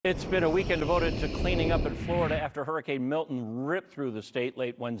It's been a weekend devoted to cleaning up in Florida after Hurricane Milton ripped through the state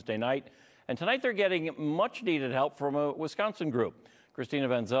late Wednesday night. And tonight they're getting much needed help from a Wisconsin group. Christina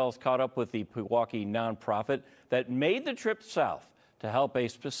Van Zels caught up with the Milwaukee nonprofit that made the trip south to help a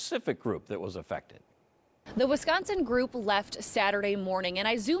specific group that was affected. The Wisconsin group left Saturday morning, and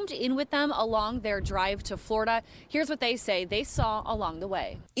I zoomed in with them along their drive to Florida. Here's what they say they saw along the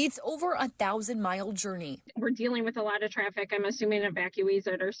way. It's over a 1,000-mile journey. We're dealing with a lot of traffic. I'm assuming evacuees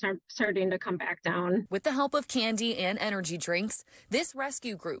are starting to come back down. With the help of candy and energy drinks, this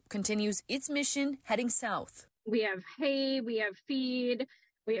rescue group continues its mission heading south. We have hay, we have feed.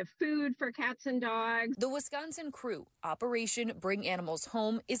 We have food for cats and dogs. The Wisconsin crew, Operation Bring Animals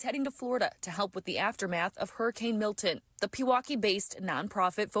Home, is heading to Florida to help with the aftermath of Hurricane Milton. The Milwaukee-based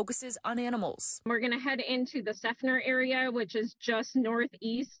nonprofit focuses on animals. We're going to head into the Seffner area, which is just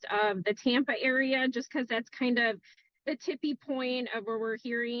northeast of the Tampa area, just because that's kind of the tippy point of where we're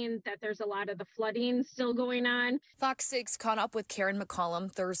hearing that there's a lot of the flooding still going on. Fox 6 caught up with Karen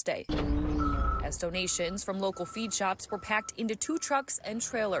McCollum Thursday, as donations from local feed shops were packed into 2 trucks and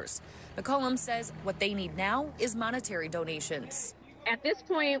trailers. McCollum says what they need now is monetary donations. At this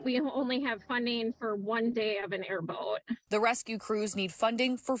point, we only have funding for 1 day of an airboat. The rescue crews need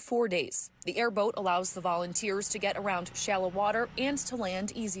funding for 4 days. The airboat allows the volunteers to get around shallow water and to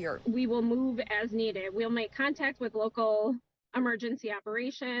land easier. We will move as needed. We'll make contact with local emergency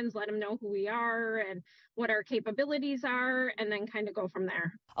operations, let them know who we are and what our capabilities are, and then kind of go from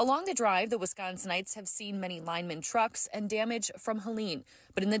there. Along the drive, the Wisconsinites have seen many lineman trucks and damage from Helene.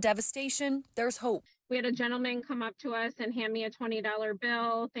 But in the devastation, there's hope. We had a gentleman come up to us and hand me a $20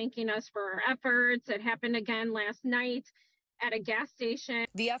 bill, thanking us for our efforts. It happened again last night at a gas station.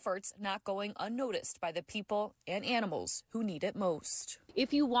 The efforts not going unnoticed by the people and animals who need it most.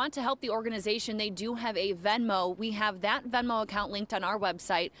 If you want to help the organization, they do have a Venmo. We have that Venmo account linked on our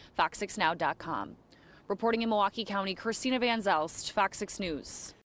website, fox6now.com. Reporting in Milwaukee County, Christina Van Zelst, Fox 6 News.